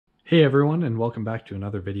Hey everyone, and welcome back to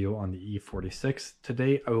another video on the E46.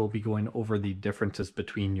 Today I will be going over the differences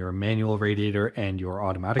between your manual radiator and your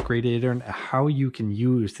automatic radiator and how you can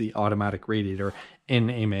use the automatic radiator in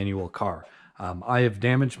a manual car. I have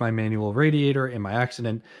damaged my manual radiator in my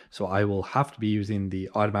accident, so I will have to be using the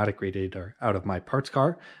automatic radiator out of my parts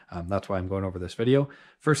car. That's why I'm going over this video.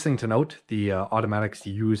 First thing to note, the automatics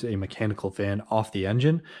use a mechanical fan off the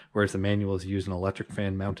engine, whereas the manuals use an electric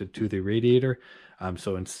fan mounted to the radiator.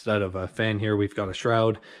 So instead of a fan here, we've got a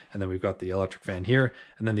shroud, and then we've got the electric fan here.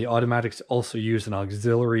 And then the automatics also use an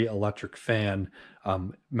auxiliary electric fan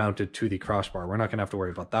mounted to the crossbar. We're not going to have to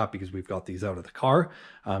worry about that because we've got these out of the car.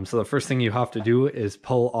 So the first thing you have to do is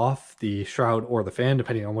pull off the shroud or the fan,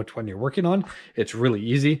 depending on which one you're working on. It's really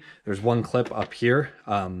easy. There's one clip up here.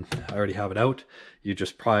 I already have it out. You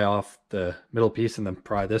just pry off the middle piece and then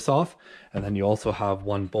pry this off. And then you also have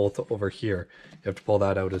one bolt over here. You have to pull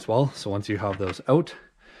that out as well. So once you have those out,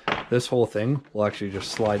 this whole thing will actually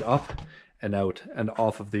just slide up and out and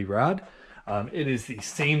off of the rad. It is the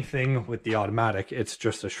same thing with the automatic. It's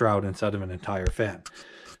just a shroud instead of an entire fan.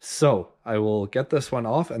 So I will get this one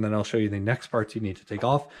off and then I'll show you the next parts you need to take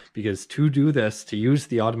off, because to do this, to use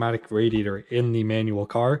the automatic radiator in the manual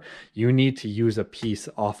car, you need to use a piece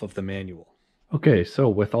off of the manual. Okay, so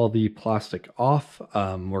with all the plastic off,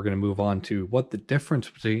 we're going to move on to what the difference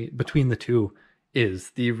between the two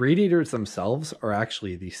is. The radiators themselves are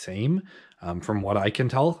actually the same, from what I can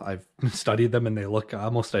tell. I've studied them and they look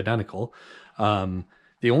almost identical.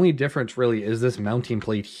 The only difference really is this mounting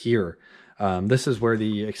plate here. This is where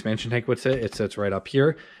the expansion tank would sit. It sits right up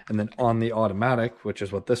here. And then on the automatic, which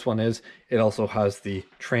is what this one is, it also has the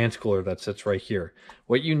transcooler that sits right here.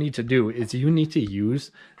 What you need to do is you need to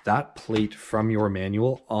use that plate from your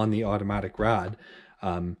manual on the automatic rad.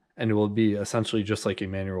 And it will be essentially just like a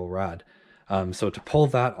manual rad. So to pull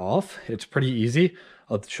that off, it's pretty easy.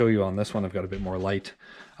 I'll show you on this one. I've got a bit more light.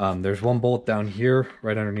 There's one bolt down here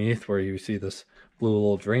right underneath where you see this blue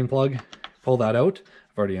little drain plug. Pull that out.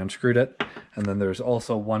 I've already unscrewed it. And then there's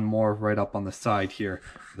also one more right up on the side here.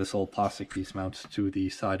 This old plastic piece mounts to the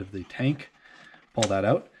side of the tank. Pull that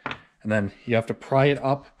out. And then you have to pry it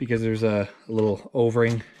up because there's a little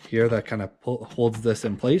O-ring here that kind of holds this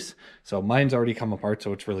in place. So mine's already come apart,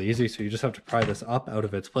 so it's really easy. So you just have to pry this up out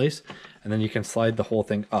of its place, and then you can slide the whole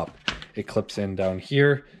thing up. It clips in down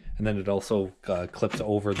here, and then it also clips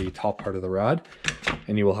over the top part of the rod,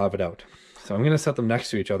 and you will have it out. So I'm going to set them next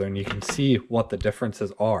to each other, and you can see what the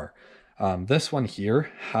differences are. This one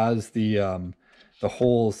here has the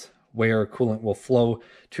holes where coolant will flow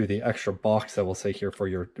to the extra box that will say here for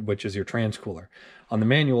which is your transcooler. On the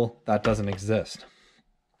manual, that doesn't exist.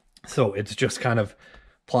 So it's just kind of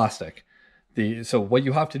plastic. So what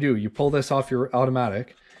you have to do, you pull this off your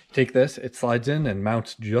automatic, take this, it slides in and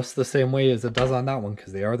mounts just the same way as it does on that one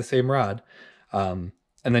because they are the same rod. And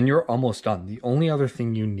then you're almost done. The only other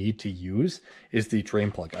thing you need to use is the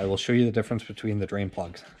drain plug. I will show you the difference between the drain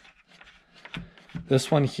plugs.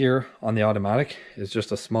 This one here on the automatic is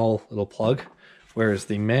just a small little plug, whereas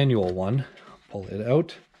the manual one, pull it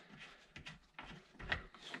out,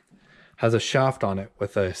 has a shaft on it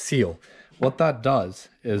with a seal. What that does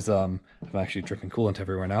is, I'm actually dripping coolant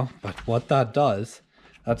everywhere now, but what that does,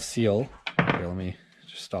 that seal, here, let me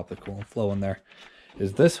just stop the coolant flow in there,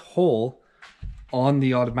 is this hole on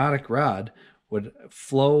the automatic rad would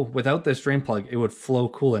flow, without this drain plug, it would flow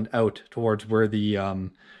coolant out towards where the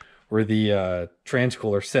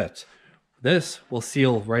transcooler sits. This will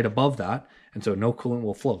seal right above that, and so no coolant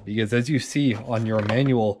will flow, because as you see on your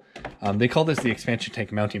manual, they call this the expansion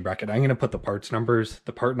tank mounting bracket. I'm going to put the part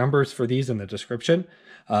numbers for these in the description.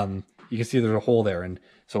 You can see there's a hole there, and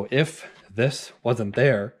so if this wasn't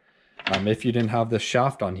there, if you didn't have this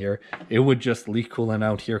shaft on here, it would just leak coolant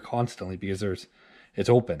out here constantly because it's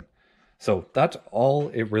open. So that's all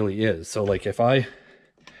it really is. So like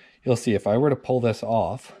you'll see if I were to pull this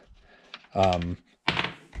off,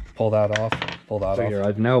 pull that off. Here,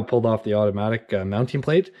 I've now pulled off the automatic mounting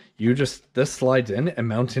plate. This slides in and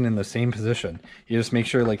mounts in the same position. You just make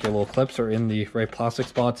sure like your little clips are in the right plastic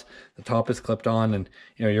spots. The top is clipped on, and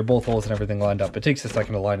your both holes and everything lined up. It takes a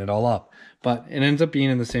second to line it all up, but it ends up being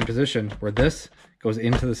in the same position where this goes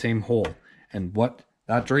into the same hole. And what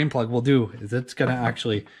that drain plug will do is it's going to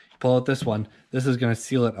actually pull out this one. This is going to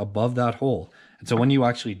seal it above that hole. And so when you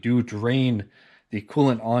actually do drain the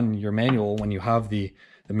coolant on your manual, when you have the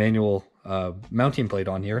manual mounting plate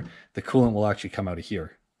on here, the coolant will actually come out of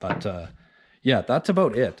here. But yeah, that's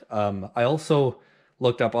about it. I also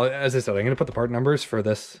looked up, as I said, I'm going to put the part numbers for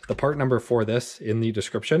this, the part number for this in the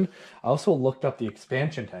description. I also looked up the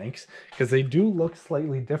expansion tanks because they do look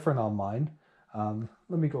slightly different on mine.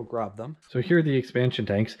 Let me go grab them. So here are the expansion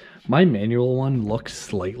tanks. My manual one looks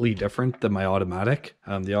slightly different than my automatic.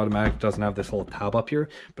 The automatic doesn't have this little tab up here,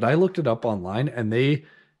 but I looked it up online and they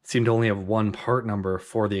seem to only have one part number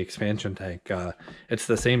for the expansion tank. It's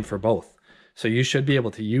the same for both. So you should be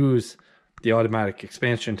able to use the automatic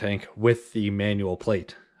expansion tank with the manual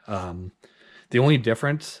plate. The only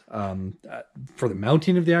difference for the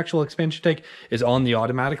mounting of the actual expansion tank is on the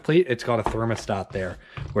automatic plate. It's got a thermostat there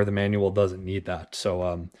where the manual doesn't need that.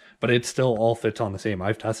 So, but it still all fits on the same.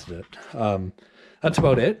 I've tested it. That's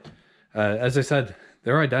about it. As I said,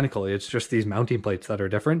 they're identical. It's just these mounting plates that are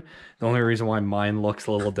different. The only reason why mine looks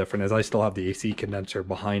a little different is I still have the AC condenser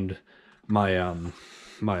behind my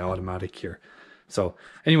my automatic here. So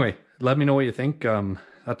anyway, let me know what you think.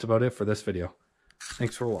 That's about it for this video.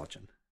 Thanks for watching.